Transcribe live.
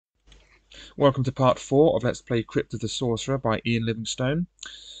Welcome to part 4 of Let's Play Crypt of the Sorcerer by Ian Livingstone.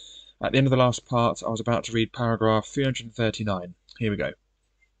 At the end of the last part, I was about to read paragraph 339. Here we go.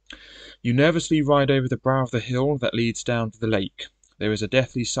 You nervously ride over the brow of the hill that leads down to the lake. There is a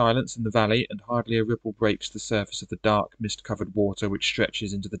deathly silence in the valley, and hardly a ripple breaks the surface of the dark, mist-covered water which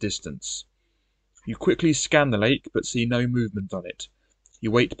stretches into the distance. You quickly scan the lake, but see no movement on it.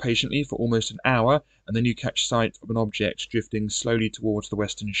 You wait patiently for almost an hour, and then you catch sight of an object drifting slowly towards the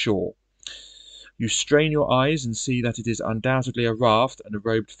western shore. You strain your eyes and see that it is undoubtedly a raft, and a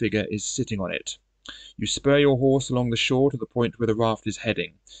robed figure is sitting on it. You spur your horse along the shore to the point where the raft is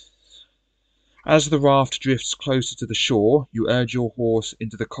heading. As the raft drifts closer to the shore, you urge your horse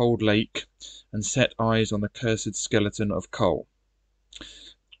into the cold lake and set eyes on the cursed skeleton of Kull.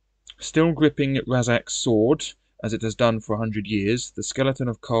 Still gripping Razak's sword, as it has done for 100 years, the skeleton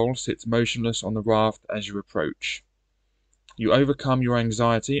of Kull sits motionless on the raft as you approach. You overcome your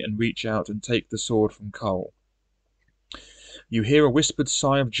anxiety and reach out and take the sword from Kull. You hear a whispered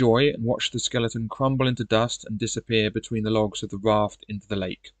sigh of joy and watch the skeleton crumble into dust and disappear between the logs of the raft into the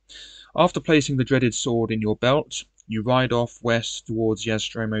lake. After placing the dreaded sword in your belt, you ride off west towards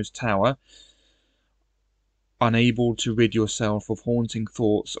Yazstromo's tower, unable to rid yourself of haunting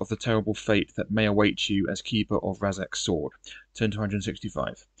thoughts of the terrible fate that may await you as keeper of Razak's sword. Turn to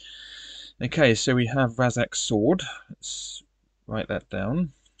 165. Okay, so we have Razak's sword. Let's write that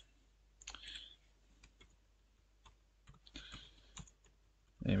down.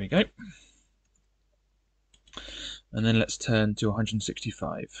 There we go. And then let's turn to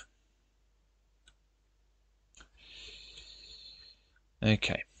 165.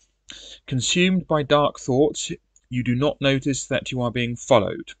 Okay. Consumed by dark thoughts, you do not notice that you are being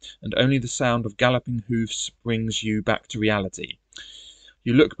followed, and only the sound of galloping hoofs brings you back to reality.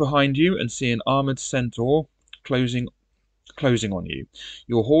 You look behind you and see an armoured centaur closing on you.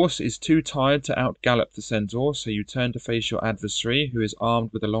 Your horse is too tired to outgallop the centaur, so you turn to face your adversary, who is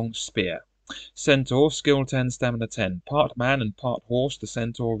armed with a long spear. Centaur, skill 10, stamina 10. Part man and part horse, the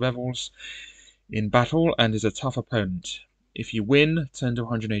centaur revels in battle and is a tough opponent. If you win, turn to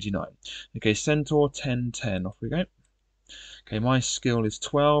 189. Okay, centaur 10, 10. Off we go. Okay, my skill is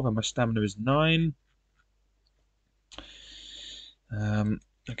 12 and my stamina is 9.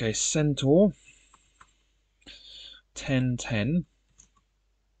 Okay, centaur 10, 10.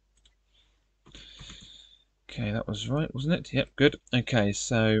 Okay, that was right, wasn't it? Yep, good. Okay,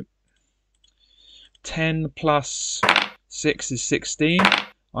 so 10 plus 6 is 16.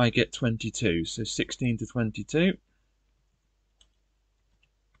 I get 22. So 16 to 22.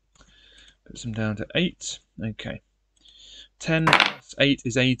 Puts them down to 8. Okay. 10 plus 8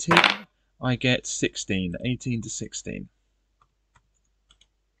 is 18. I get 16. 18 to 16.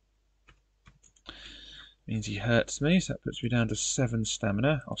 Means he hurts me, so that puts me down to 7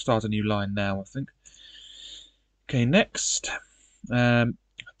 stamina. I'll start a new line now, I think. Okay, next. 10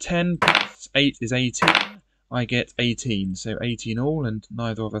 plus 8 is 18. I get 18. So 18 all, and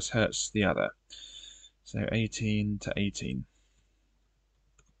neither of us hurts the other. So 18 to 18.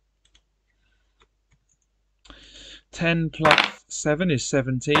 10 plus 7 is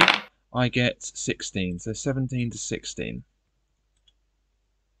 17. I get 16. So 17 to 16.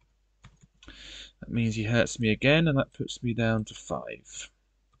 That means he hurts me again, and that puts me down to 5.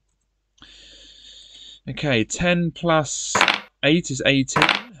 Okay, 10 plus 8 is 18.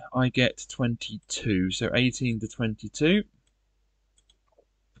 I get 22. So 18 to 22.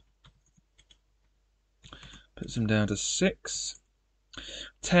 Puts him down to 6.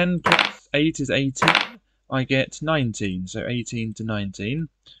 10 plus 8 is 18. I get 19. So 18 to 19.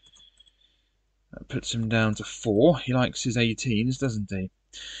 That puts him down to 4. He likes his 18s, doesn't he?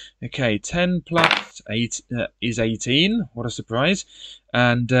 Okay, 10 plus 8 is 18. What a surprise.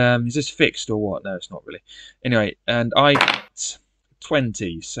 And is this fixed or what? No, it's not really. Anyway, and I get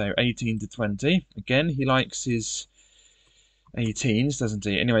 20. So 18 to 20. Again, he likes his 18s, doesn't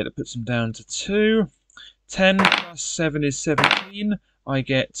he? Anyway, that puts him down to 2. 10 plus 7 is 17. I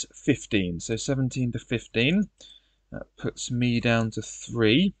get 15. So 17 to 15. That puts me down to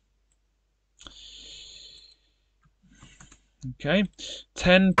 3. Okay,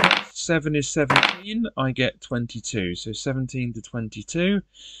 10 plus 7 is 17. I get 22. So 17 to 22.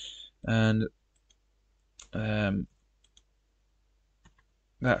 And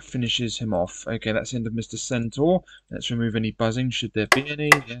that finishes him off. Okay, that's the end of Mr. Centaur. Let's remove any buzzing, should there be any.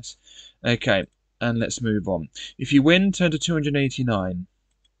 Yes. Okay, and let's move on. If you win, turn to 289.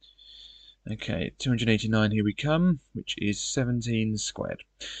 Okay, 289, here we come, which is 17 squared.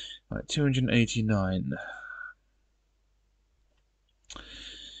 Right, 289.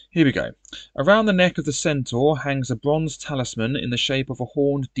 Here we go. Around the neck of the centaur hangs a bronze talisman in the shape of a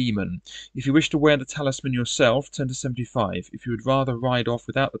horned demon. If you wish to wear the talisman yourself, turn to 75. If you would rather ride off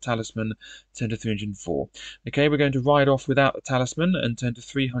without the talisman, turn to 304. Okay, we're going to ride off without the talisman and turn to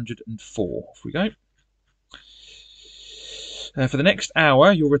 304. Off we go. For the next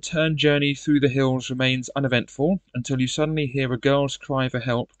hour, your return journey through the hills remains uneventful until you suddenly hear a girl's cry for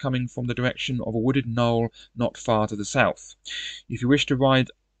help coming from the direction of a wooded knoll not far to the south. If you wish to ride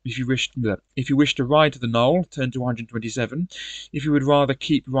to the knoll, turn to 127. If you would rather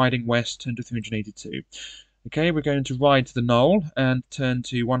keep riding west, turn to 382. Okay, we're going to ride to the knoll and turn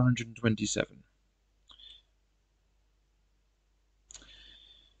to 127.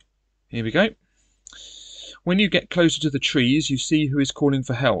 Here we go. When you get closer to the trees, you see who is calling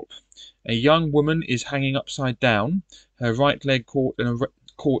for help. A young woman is hanging upside down, her right leg caught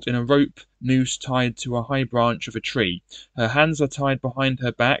in a rope noose tied to a high branch of a tree. Her hands are tied behind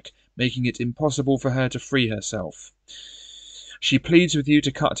her back, making it impossible for her to free herself. She pleads with you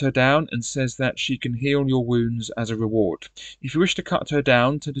to cut her down and says that she can heal your wounds as a reward. If you wish to cut her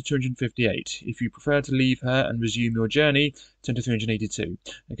down, turn to 258. If you prefer to leave her and resume your journey, turn to 382.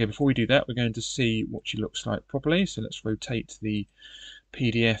 Okay, before we do that, we're going to see what she looks like properly. So let's rotate the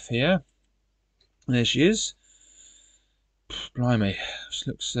PDF here. There she is. Blimey, this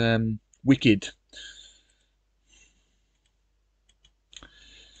looks wicked.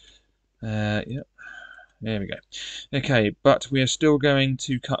 Yep. There we go. Okay, but we are still going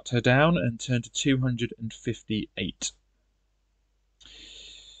to cut her down and turn to 258.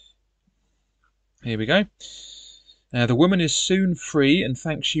 Here we go. The woman is soon free and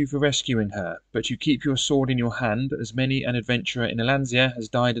thanks you for rescuing her, but you keep your sword in your hand, as many an adventurer in Elanzia has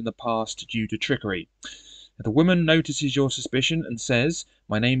died in the past due to trickery. The woman notices your suspicion and says,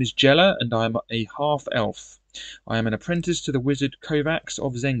 "My name is Jella, and I am a half-elf. I am an apprentice to the wizard Kovacs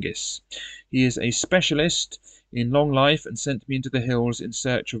of Zengis. He is a specialist in long life and sent me into the hills in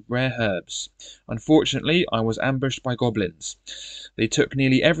search of rare herbs. Unfortunately, I was ambushed by goblins. They took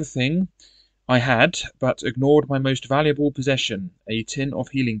nearly everything I had, but ignored my most valuable possession, a tin of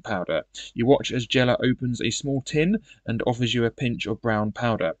healing powder. You watch as Jella opens a small tin and offers you a pinch of brown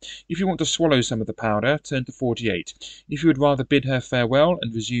powder. If you want to swallow some of the powder, turn to 48. If you would rather bid her farewell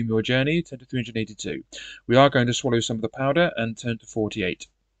and resume your journey, turn to 382. We are going to swallow some of the powder and turn to 48.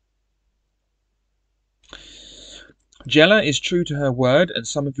 Jella is true to her word, and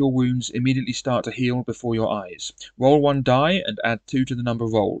some of your wounds immediately start to heal before your eyes. Roll 1 die and add 2 to the number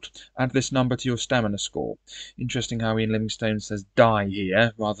rolled. Add this number to your stamina score. Interesting how Ian Livingstone says die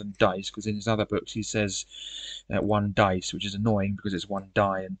here rather than dice, because in his other books he says 1 dice, which is annoying because it's 1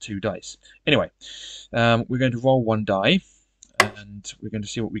 die and 2 dice. Anyway, we're going to roll 1 die, and we're going to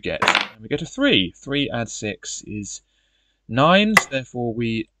see what we get. And we get a 3. 3 add 6 is 9, so therefore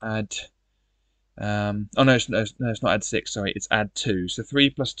we add... oh no, it's not add 6, sorry, it's add 2. So 3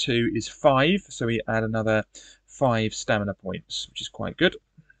 plus 2 is 5, so we add another 5 stamina points, which is quite good.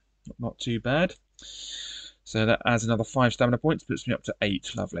 Not too bad. So that adds another 5 stamina points, puts me up to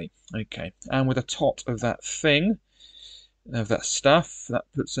 8. Lovely. Okay, and with a tot of that thing, of that stuff, that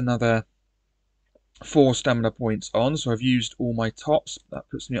puts another 4 stamina points on. So I've used all my tots. That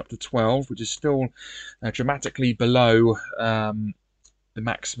puts me up to 12, which is still dramatically below the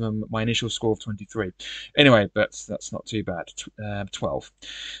maximum, my initial score of 23. Anyway, but that's not too bad. 12.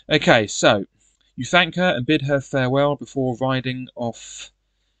 Okay, so you thank her and bid her farewell before riding off.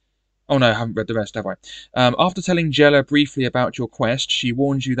 Oh no, I haven't read the rest, have I? After telling Jella briefly about your quest, she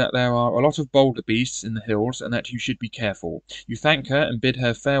warns you that there are a lot of boulder beasts in the hills and that you should be careful. You thank her and bid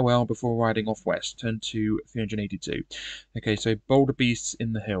her farewell before riding off west. Turn to 382. Okay, so boulder beasts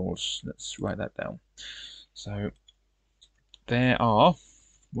in the hills. Let's write that down. So there are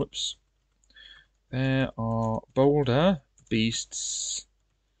boulder beasts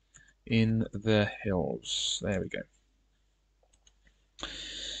in the hills. There we go.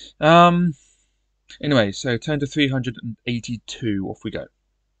 Anyway, so turn to 382. Off we go.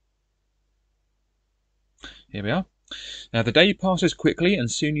 Here we are. Now the day passes quickly and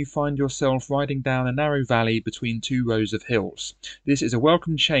soon you find yourself riding down a narrow valley between 2 rows of hills. This is a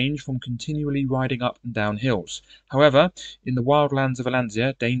welcome change from continually riding up and down hills. However, in the wildlands of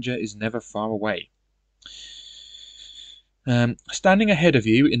Elanzia, danger is never far away. Standing ahead of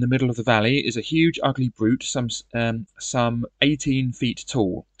you in the middle of the valley is a huge ugly brute, some 18 feet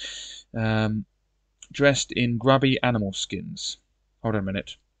tall, dressed in grubby animal skins. Hold on a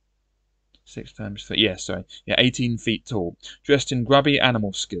minute. 6 times 3. Yes, sorry. Yeah, 18 feet tall, dressed in grubby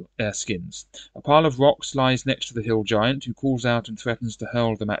animal skins. A pile of rocks lies next to the hill giant, who calls out and threatens to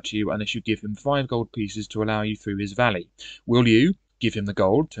hurl them at you unless you give him 5 gold pieces to allow you through his valley. Will you? give him the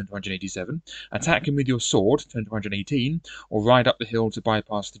gold, turn to 187. Attack him with your sword, turn to 118. Or ride up the hill to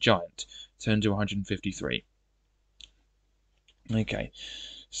bypass the giant, turn to 153. Okay,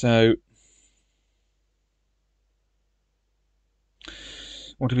 so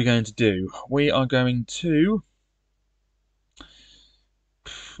what are we going to do? We're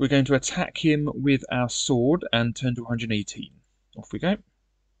going to attack him with our sword and turn to 118. Off we go.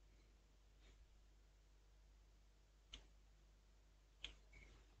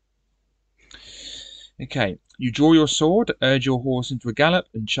 Okay, you draw your sword, urge your horse into a gallop,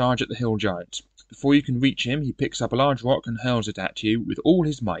 and charge at the hill giant. Before you can reach him, he picks up a large rock and hurls it at you with all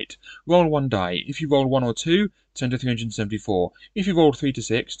his might. Roll 1 die. If you roll 1 or 2, turn to 374. If you roll 3 to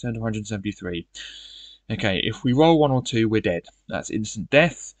 6, turn to 173. Okay, if we roll 1 or 2, we're dead. That's instant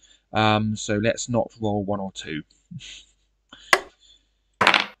death. So let's not roll 1 or 2.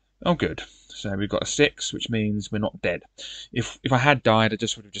 Oh, good. So we've got a 6, which means we're not dead. If I had died, I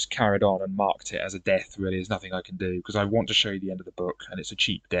just would have just carried on and marked it as a death. Really, there's nothing I can do because I want to show you the end of the book, and it's a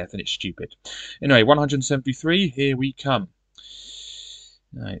cheap death and it's stupid. Anyway, 173. Here we come.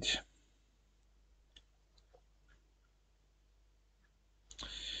 Right.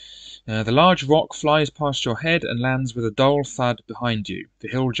 The large rock flies past your head and lands with a dull thud behind you. The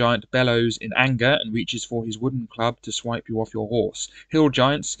hill giant bellows in anger and reaches for his wooden club to swipe you off your horse. Hill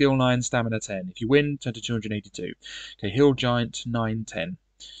giant, skill 9, stamina 10. If you win, turn to 282. Okay, hill giant, 9, 10.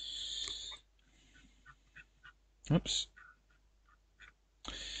 Oops.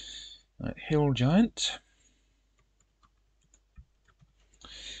 Right, hill giant,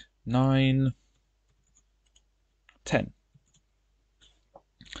 9, 10.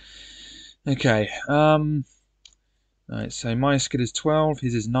 Okay, right, so my skill is 12,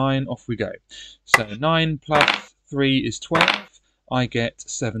 his is 9, off we go. So 9 plus 3 is 12, I get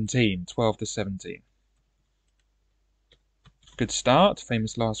 17, 12 to 17. Good start,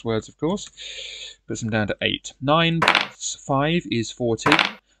 famous last words, of course. Puts them down to 8. 9 plus 5 is 14,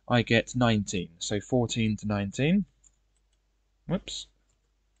 I get 19, so 14 to 19. Whoops.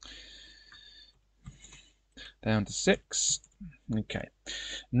 Down to 6. Okay.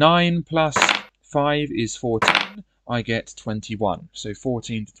 9 plus 5 is 14. I get 21. So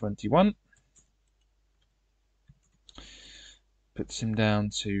 14 to 21. Puts him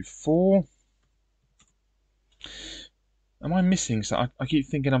down to 4. Am I missing? So I keep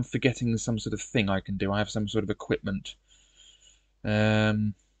thinking I'm forgetting some sort of thing I can do. I have some sort of equipment.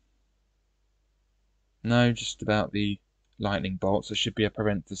 No, just about the lightning bolts. There should be a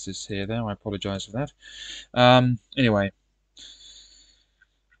parenthesis here, though. I apologise for that. Anyway.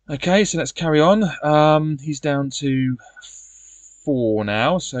 Okay, so let's carry on. He's down to 4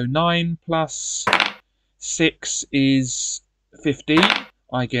 now. So 9 plus 6 is 15.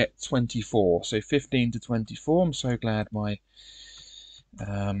 I get 24. So 15 to 24. I'm so glad my...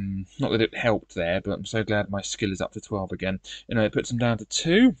 not that it helped there, but I'm so glad my skill is up to 12 again. Anyway, it puts him down to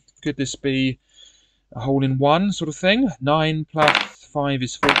 2. Could this be a hole-in-one sort of thing? 9 plus 5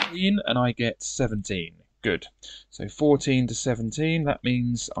 is 14, and I get 17. Good. So 14 to 17, that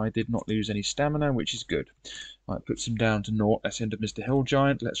means I did not lose any stamina, which is good. Right, puts him down to 0. That's the end of Mr. Hill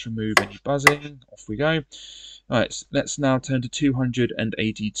Giant. Let's remove any buzzing. Off we go. Alright, so let's now turn to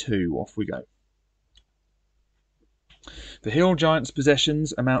 282. Off we go. The Hill Giant's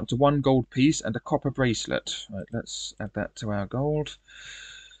possessions amount to 1 gold piece and a copper bracelet. Right, let's add that to our gold.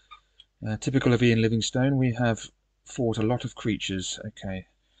 Typical of Ian Livingstone, we have fought a lot of creatures. Okay.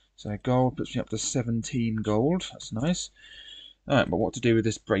 So gold puts me up to 17 gold. That's nice. Alright, but what to do with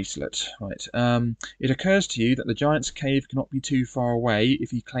this bracelet? Right. It occurs to you that the giant's cave cannot be too far away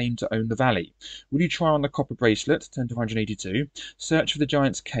if he claimed to own the valley. Will you try on the copper bracelet, turn to 182, search for the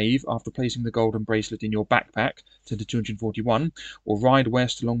giant's cave after placing the golden bracelet in your backpack, turn to 241, or ride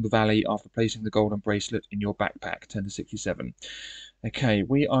west along the valley after placing the golden bracelet in your backpack, turn to 67. Okay,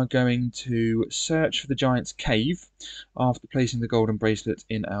 we are going to search for the giant's cave after placing the golden bracelet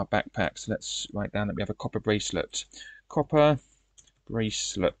in our backpack. So let's write down that we have a copper bracelet. Copper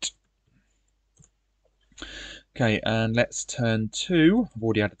bracelet. Okay, and let's turn to, I've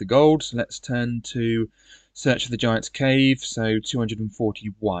already added the gold, so let's turn to search for the giant's cave. So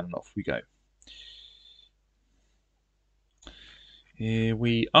 241, off we go. Here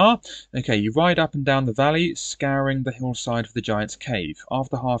we are. Okay, you ride up and down the valley, scouring the hillside for the giant's cave.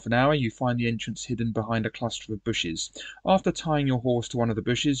 After half an hour, you find the entrance hidden behind a cluster of bushes. After tying your horse to one of the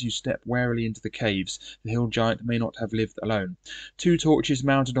bushes, you step warily into the caves. The hill giant may not have lived alone. 2 torches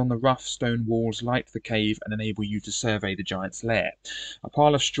mounted on the rough stone walls light the cave and enable you to survey the giant's lair. A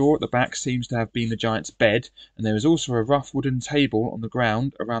pile of straw at the back seems to have been the giant's bed, and there is also a rough wooden table on the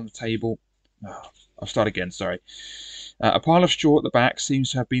ground. Around the table... I'll start again, sorry. A pile of straw at the back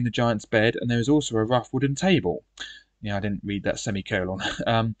seems to have been the giant's bed, and there is also a rough wooden table. Yeah, I didn't read that semicolon.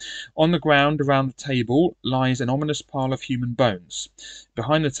 On the ground around the table lies an ominous pile of human bones.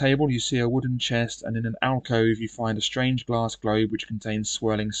 Behind the table you see a wooden chest, and in an alcove you find a strange glass globe which contains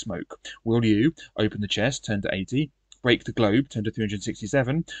swirling smoke. Will you open the chest, turn to 80, break the globe, turn to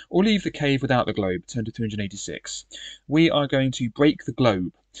 367, or leave the cave without the globe, turn to 386? We are going to break the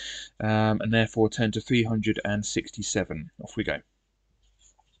globe, and therefore turn to 367. Off we go.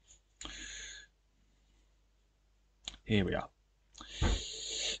 Here we are.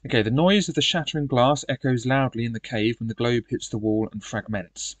 Okay, the noise of the shattering glass echoes loudly in the cave when the globe hits the wall and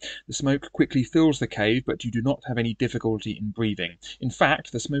fragments. The smoke quickly fills the cave, but you do not have any difficulty in breathing. In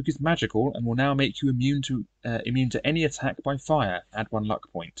fact, the smoke is magical and will now make you immune to any attack by fire. Add 1 luck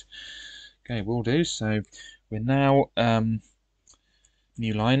point. Okay, will do. So we're now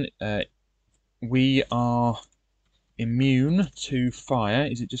new line. We are immune to fire.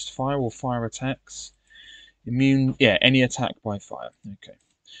 Is it just fire or fire attacks? Immune, yeah, any attack by fire. Okay.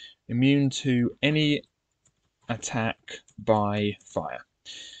 Immune to any attack by fire.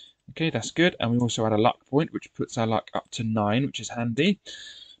 Okay, that's good. And we also add a luck point, which puts our luck up to 9, which is handy.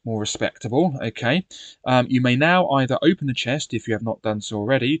 More respectable. Okay. You may now either open the chest if you have not done so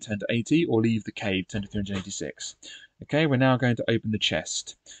already, turn to 80, or leave the cave, turn to 386. Okay, we're now going to open the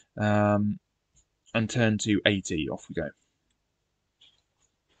chest and turn to 80. Off we go.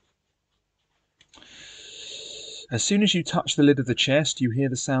 As soon as you touch the lid of the chest, you hear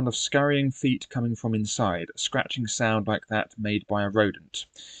the sound of scurrying feet coming from inside, a scratching sound like that made by a rodent.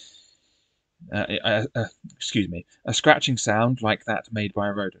 Excuse me, a scratching sound like that made by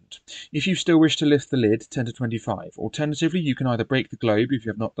a rodent. If you still wish to lift the lid, turn to 25. Alternatively, you can either break the globe if you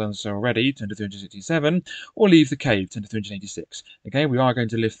have not done so already, turn to 367, or leave the cave, turn to 386. Okay, we are going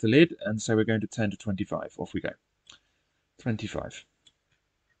to lift the lid, and so we're going to turn to 25. Off we go. 25.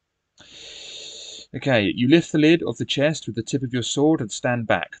 Okay, you lift the lid of the chest with the tip of your sword and stand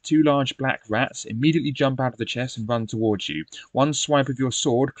back. 2 large black rats immediately jump out of the chest and run towards you. One swipe of your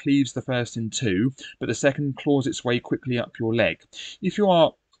sword cleaves the first in 2, but the second claws its way quickly up your leg. If you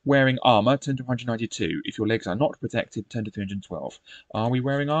are wearing armor, turn to 192. If your legs are not protected, turn to 312. Are we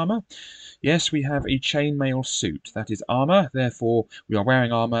wearing armor? Yes, we have a chainmail suit. That is armor. Therefore, we are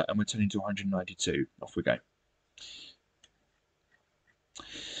wearing armor and we're turning to 192. Off we go.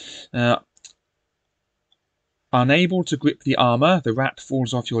 Unable to grip the armor, the rat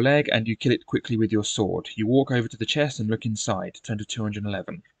falls off your leg and you kill it quickly with your sword. You walk over to the chest and look inside. Turn to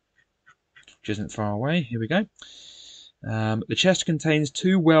 211, which isn't far away. Here we go. The chest contains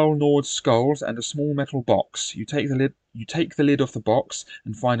 2 well-gnawed skulls and a small metal box. You take the lid off the box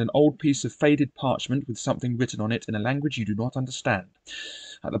and find an old piece of faded parchment with something written on it in a language you do not understand.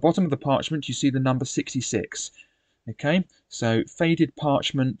 At the bottom of the parchment, you see the number 66. Okay, so faded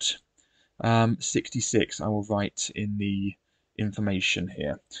parchment. 66 I will write in the information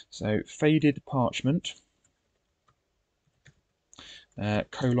here. So faded parchment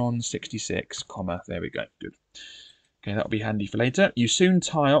colon 66 comma, there we go, good. Okay, that'll be handy for later. You soon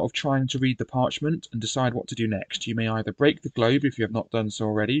tire of trying to read the parchment and decide what to do next. You may either break the globe if you have not done so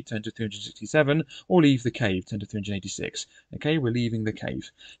already, turn to 367, or leave the cave, turn to 386. Okay, we're leaving the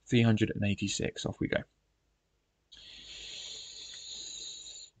cave. 386, off we go.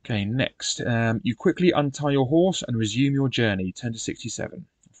 Okay, next, you quickly untie your horse and resume your journey. Turn to 67.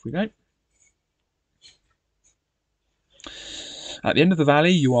 Off we go. At the end of the valley,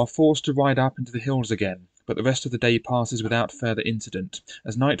 you are forced to ride up into the hills again, but the rest of the day passes without further incident.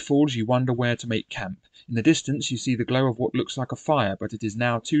 As night falls, you wonder where to make camp. In the distance, you see the glow of what looks like a fire, but it is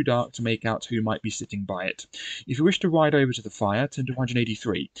now too dark to make out who might be sitting by it. If you wish to ride over to the fire, turn to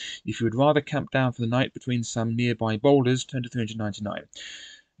 183. If you would rather camp down for the night between some nearby boulders, turn to 399.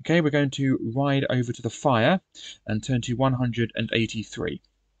 Okay, we're going to ride over to the fire and turn to 183.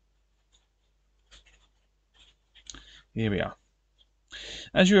 Here we are.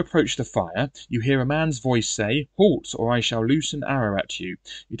 As you approach the fire, you hear a man's voice say, "Halt, or I shall loose an arrow at you."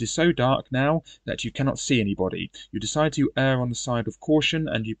 It is so dark now that you cannot see anybody. You decide to err on the side of caution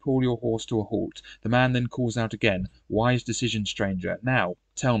and you pull your horse to a halt. The man then calls out again, "Wise decision, stranger. Now,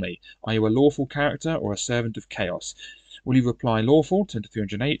 tell me, are you a lawful character or a servant of chaos?" Will you reply lawful, turn to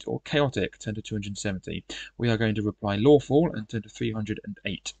 308, or chaotic, turn to 270? We are going to reply lawful and turn to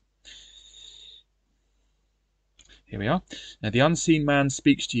 308. Here we are. Now the unseen man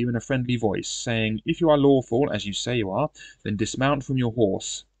speaks to you in a friendly voice, saying, "If you are lawful, as you say you are, then dismount from your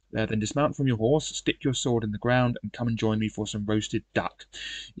horse. Stick your sword in the ground, and come and join me for some roasted duck."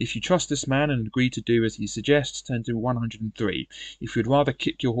 If you trust this man and agree to do as he suggests, turn to 103. If you'd rather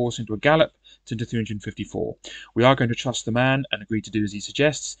kick your horse into a gallop, turn to 354. We are going to trust the man and agree to do as he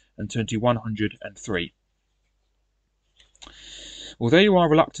suggests, and turn to 103. Although you are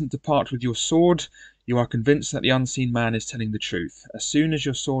reluctant to part with your sword, you are convinced that the unseen man is telling the truth. As soon as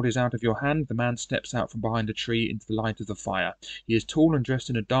your sword is out of your hand, the man steps out from behind a tree into the light of the fire. He is tall and dressed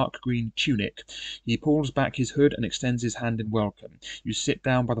in a dark green tunic. He pulls back his hood and extends his hand in welcome. You sit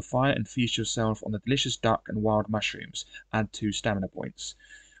down by the fire and feast yourself on the delicious duck and wild mushrooms. Add 2 stamina points.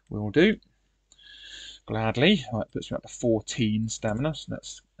 Will do. Gladly. That puts me up to 14 stamina, so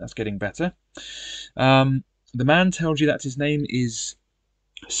that's getting better. The man tells you that his name is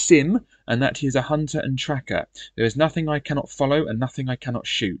Sim, and that he is a hunter and tracker. There is nothing I cannot follow and nothing I cannot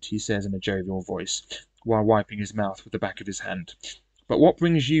shoot, he says in a jovial voice, while wiping his mouth with the back of his hand. But what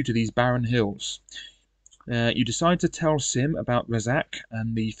brings you to these barren hills? You decide to tell Sim about Razak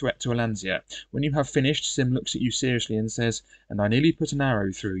and the threat to Alanzia. When you have finished, Sim looks at you seriously and says, "And I nearly put an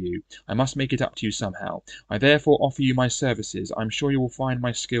arrow through you. I must make it up to you somehow. I therefore offer you my services. I'm sure you will find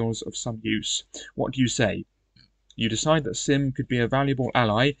my skills of some use. What do you say?" You decide that Sim could be a valuable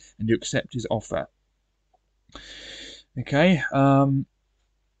ally, and you accept his offer. Okay,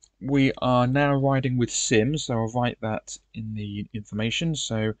 we are now riding with Sim, so I'll write that in the information.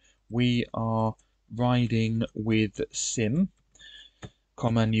 So we are riding with Sim,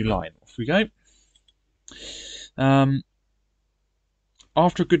 comma, new line. Off we go.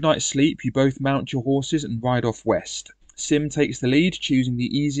 After a good night's sleep, you both mount your horses and ride off west. Sim takes the lead, choosing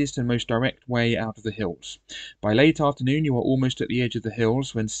the easiest and most direct way out of the hills. By late afternoon, you are almost at the edge of the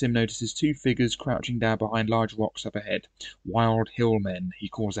hills when Sim notices 2 figures crouching down behind large rocks up ahead. "Wild hill men," he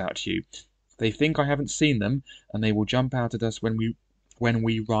calls out to you. "They think I haven't seen them, and they will jump out at us when we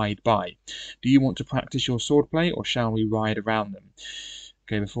ride by. Do you want to practice your swordplay, or shall we ride around them?"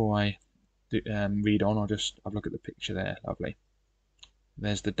 Okay, before I read on, I'll just have a look at the picture there. Lovely.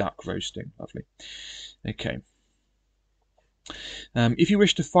 There's the duck roasting. Lovely. Okay. If you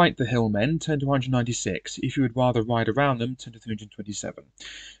wish to fight the hillmen, turn to 196. If you would rather ride around them, turn to 327.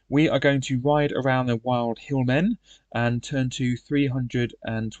 We are going to ride around the wild hillmen and turn to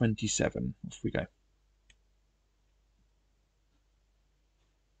 327. Off we go.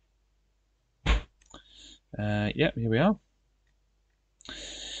 Yep, here we are.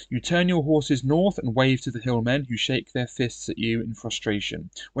 You turn your horses north and wave to the hillmen, who shake their fists at you in frustration.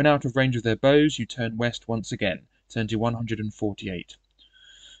 When out of range of their bows, you turn west once again. Turn to 148.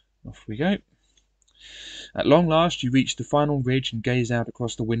 Off we go. At long last you reach the final ridge and gaze out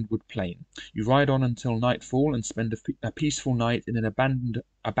across the windward plain. You ride on until nightfall and spend a peaceful night in an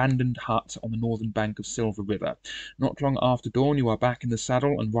abandoned hut on the northern bank of Silver River. Not long after dawn you are back in the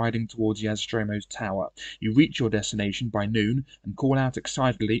saddle and riding towards Yazstromo's tower. You reach your destination by noon and call out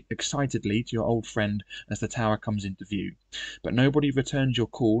excitedly to your old friend as the tower comes into view. But nobody returns your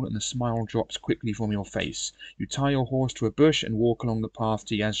call, and the smile drops quickly from your face. You tie your horse to a bush and walk along the path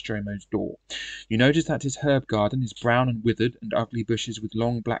to Yazstromo's door. You notice that his herb garden is brown and withered, and ugly bushes with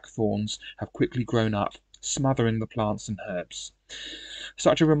long black thorns have quickly grown up, smothering the plants and herbs.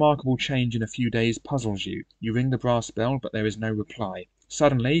 Such a remarkable change in a few days puzzles you. You ring the brass bell, but there is no reply.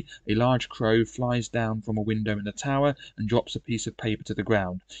 Suddenly, a large crow flies down from a window in the tower and drops a piece of paper to the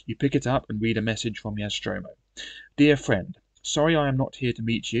ground. You pick it up and read a message from Yazstromo. "Dear friend, sorry I am not here to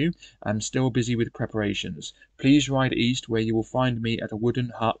meet you. I am still busy with preparations. Please ride east, where you will find me at a wooden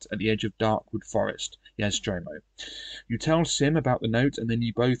hut at the edge of Darkwood Forest. Yazstromo." You tell Sim about the note, and then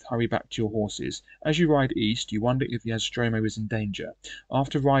you both hurry back to your horses. As you ride east, you wonder if Yazstromo is in danger.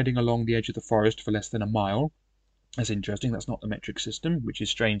 After riding along the edge of the forest for less than a mile, that's interesting, that's not the metric system, which is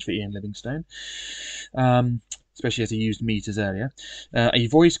strange for Ian Livingstone, especially as he used meters earlier. A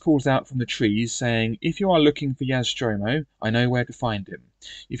voice calls out from the trees saying, "If you are looking for Yazstromo, I know where to find him."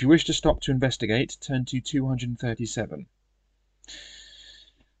 If you wish to stop to investigate, turn to 237.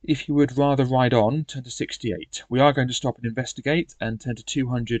 If you would rather ride on, turn to 68. We are going to stop and investigate and turn to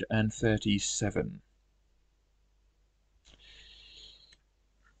 237.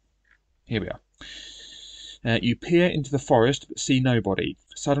 Here we are. You peer into the forest but see nobody.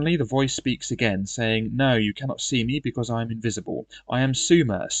 Suddenly the voice speaks again, saying, "No, you cannot see me because I am invisible. I am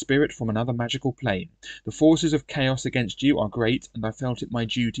Suma, a spirit from another magical plane. The forces of chaos against you are great, and I felt it my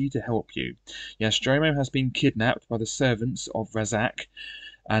duty to help you. Yazstromo has been kidnapped by the servants of Razak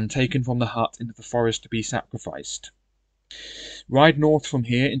and taken from the hut into the forest to be sacrificed. Ride north from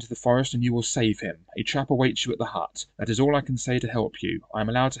here into the forest and you will save him. A trap awaits you at the hut. That is all I can say to help you. I am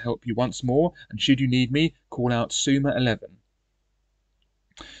allowed to help you once more, and should you need me, call out Suma 11.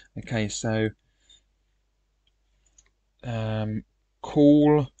 Okay, so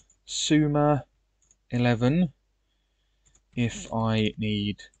call Suma 11 if I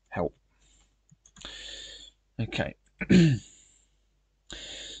need help. Okay.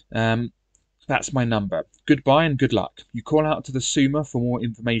 That's my number. Goodbye and good luck. You call out to the Suma for more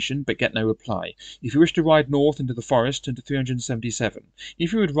information, but get no reply. If you wish to ride north into the forest, turn to 377.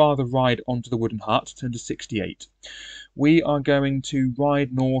 If you would rather ride onto the wooden hut, turn to 68. We are going to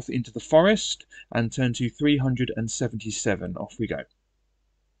ride north into the forest and turn to 377. Off we go.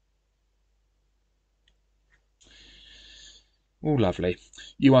 Oh, lovely.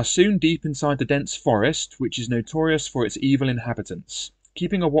 You are soon deep inside the dense forest, which is notorious for its evil inhabitants.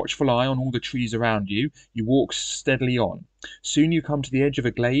 Keeping a watchful eye on all the trees around you, you walk steadily on. Soon you come to the edge of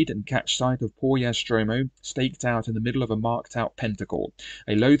a glade and catch sight of poor Nostromo staked out in the middle of a marked-out pentacle,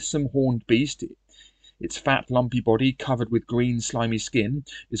 a loathsome horned beast. Its fat, lumpy body, covered with green, slimy skin,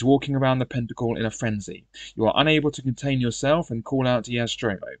 is walking around the pentacle in a frenzy. You are unable to contain yourself and call out to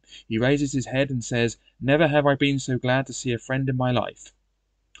Nostromo. He raises his head and says, "Never have I been so glad to see a friend in my life.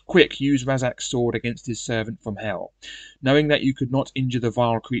 Quick, use Razak's sword against his servant from hell." Knowing that you could not injure the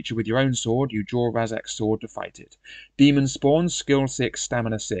vile creature with your own sword, you draw Razak's sword to fight it. Demon spawn, skill 6,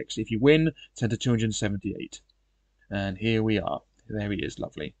 stamina 6. If you win, turn to 278. And here we are. There he is,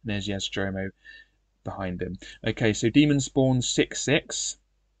 lovely. There's Nostromo behind him. Okay, so demon spawn 6/6.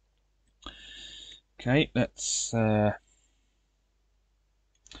 Okay, let's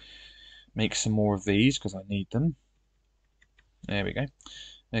make some more of these because I need them. There we go.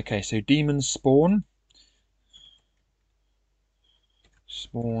 Okay, so demon spawn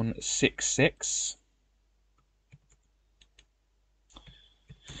 6/6.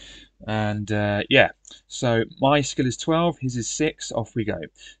 And yeah, so my skill is 12, his is 6, off we go.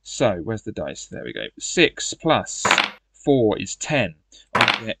 So, where's the dice? There we go. 6 plus 4 is 10.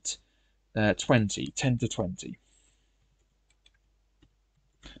 I get 20, 10 to 20.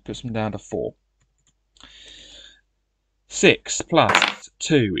 Puts them down to 4. 6 plus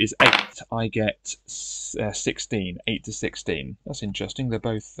 2 is 8. I get 16, 8 to 16. That's interesting. They're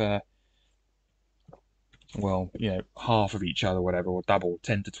both, well, you know, half of each other, whatever, or double.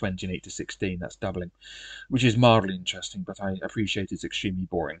 10 to 20 and 8 to 16. That's doubling, which is mildly interesting, but I appreciate it's extremely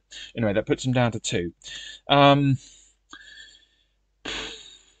boring. Anyway, that puts them down to 2.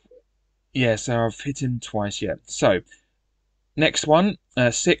 Yeah, so I've hit him twice, yeah. So, next one,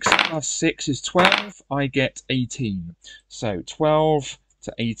 6 plus 6 is 12. I get 18. So 12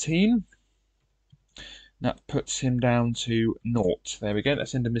 to 18. That puts him down to 0. There we go.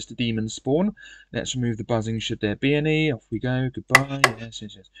 Let's enter Mr. Demon Spawn. Let's remove the buzzing should there be any. Off we go. Goodbye. Yes,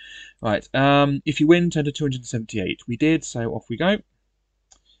 yes, yes. Right. If you win, turn to 278. We did, so off we go.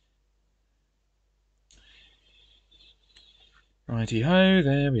 Righty-ho,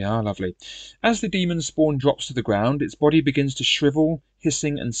 there we are, lovely. As the demon spawn drops to the ground, its body begins to shrivel,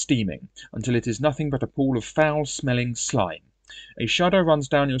 hissing and steaming, until it is nothing but a pool of foul-smelling slime. A shudder runs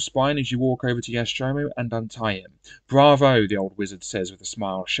down your spine as you walk over to Nostromo and untie him. "Bravo," the old wizard says with a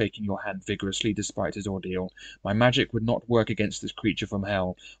smile, shaking your hand vigorously despite his ordeal. "My magic would not work against this creature from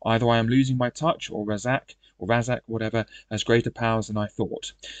hell. Either I am losing my touch, or Razak, whatever, has greater powers than I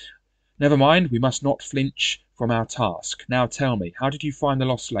thought. Never mind, we must not flinch from our task. Now tell me, how did you find the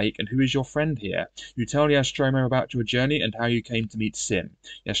Lost Lake, and who is your friend here? You tell Nostromo about your journey and how you came to meet Sim."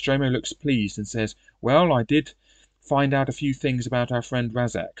 Nostromo looks pleased and says, "Well, I did find out a few things about our friend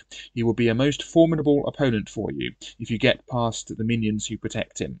Razak. He will be a most formidable opponent for you, if you get past the minions who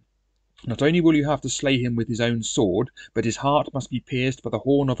protect him. Not only will you have to slay him with his own sword, but his heart must be pierced by the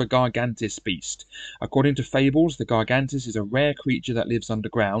horn of a Gargantis beast. According to fables, the Gargantis is a rare creature that lives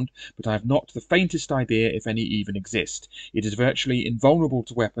underground, but I have not the faintest idea if any even exist. It is virtually invulnerable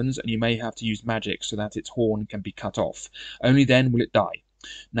to weapons, and you may have to use magic so that its horn can be cut off. Only then will it die.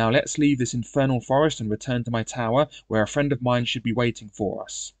 Now let's leave this infernal forest and return to my tower, where a friend of mine should be waiting for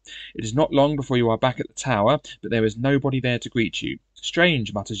us. It is not long before you are back at the tower, but there is nobody there to greet you."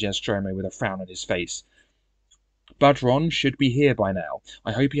 "Strange," mutters Nostromo with a frown on his face. "Budron should be here by now.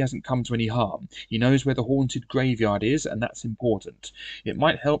 I hope he hasn't come to any harm. He knows where the haunted graveyard is, and that's important. It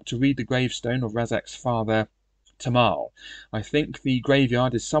might help to read the gravestone of Razak's father, Tamal. I think the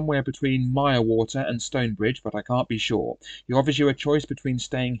graveyard is somewhere between Mirewater and Stonebridge, but I can't be sure. He offers you a choice between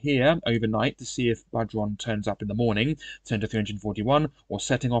staying here overnight to see if Budron turns up in the morning, turn to 341, or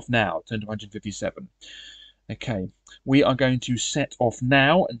setting off now, turn to 157. Okay, we are going to set off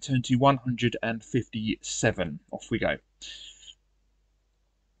now and turn to 157. Off we go.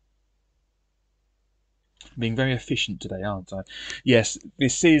 Being very efficient today, aren't I? Yes,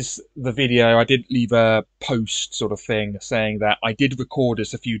 this is the video. I did leave a post sort of thing saying that I did record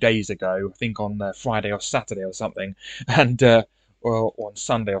this a few days ago, I think on Friday or Saturday or something, and or on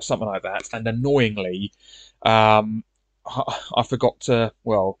Sunday or something like that. And annoyingly, I forgot to,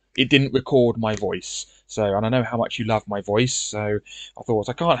 well, it didn't record my voice. So, and I know how much you love my voice, so I thought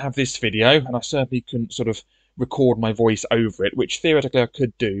I can't have this video, and I certainly couldn't sort of record my voice over it, which theoretically I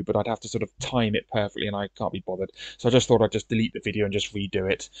could do, but I'd have to sort of time it perfectly, and I can't be bothered. So I just thought I'd just delete the video and just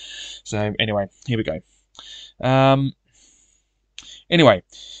redo it. So anyway, here we go. Anyway,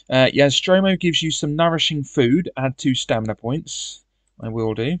 yeah, Stromo gives you some nourishing food. Add 2 stamina points. I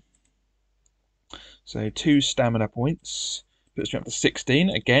will do. So 2 stamina points. Puts me up to 16.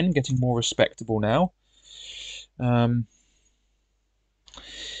 Again, getting more respectable now. And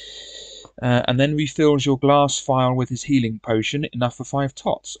then refills your glass vial with his healing potion, enough for 5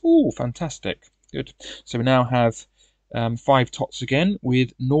 tots. Oh, fantastic. Good. So we now have 5 tots again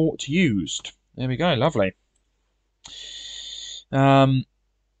with naught used. There we go. Lovely.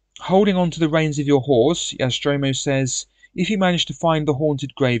 Holding on to the reins of your horse, Yastromo says, if you manage to find the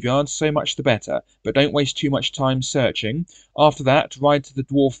haunted graveyard, so much the better, but don't waste too much time searching. After that, ride to the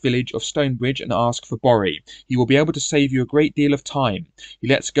dwarf village of Stonebridge and ask for Borri. He will be able to save you a great deal of time. He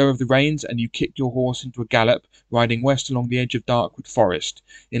lets go of the reins and you kick your horse into a gallop, riding west along the edge of Darkwood Forest.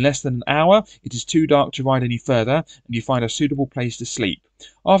 In less than an hour, it is too dark to ride any further, and you find a suitable place to sleep.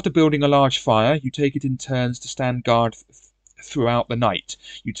 After building a large fire, you take it in turns to stand guard throughout the night.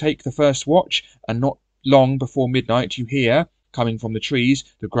 You take the first watch, and not long before midnight you hear, coming from the trees,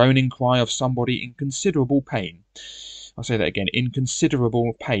 the groaning cry of somebody in considerable pain. I'll say that again, in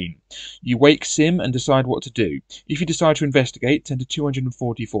considerable pain. You wake Sim and decide what to do. If you decide to investigate, turn to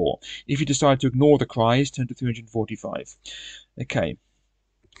 244. If you decide to ignore the cries, turn to 345. Okay.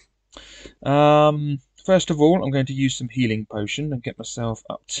 First of all, I'm going to use some healing potion and get myself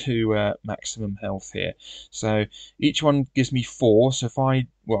up to maximum health here. So each one gives me 4. So if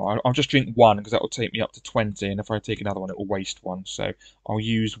I'll just drink 1 because that will take me up to 20. And if I take another one, it will waste 1. So I'll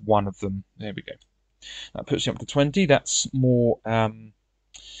use 1 of them. There we go. That puts me up to 20. That's more,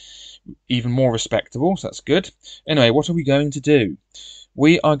 even more respectable. So that's good. Anyway, what are we going to do?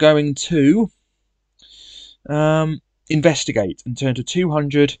 We are going to investigate and turn to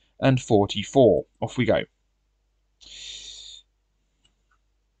 244. Off we go.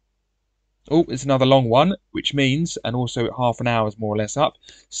 Oh, it's another long one, which means, and also half an hour is more or less up.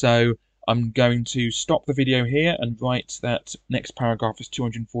 So I'm going to stop the video here and write that next paragraph is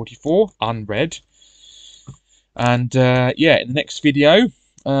 244, unread. And yeah, in the next video,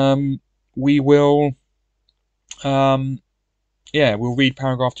 we will we'll read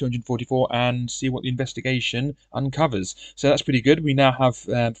paragraph 244 and see what the investigation uncovers. So that's pretty good. We now have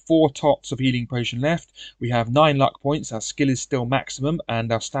 4 tots of healing potion left. We have 9 luck points. Our skill is still maximum,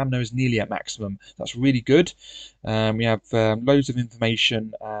 and our stamina is nearly at maximum. That's really good. We have loads of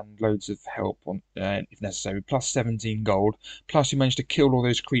information and loads of help on, if necessary. Plus 17 gold. Plus we managed to kill all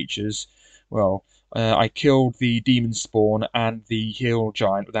those creatures. Well, I killed the demon spawn and the hill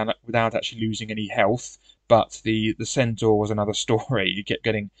giant without actually losing any health. But the centaur was another story. You kept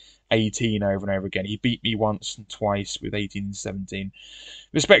getting 18 over and over again. He beat me once and twice with 18 and 17,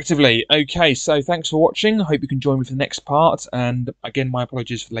 respectively. Okay, so thanks for watching. I hope you can join me for the next part. And again, my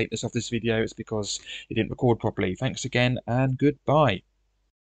apologies for the lateness of this video. It's because it didn't record properly. Thanks again, and goodbye.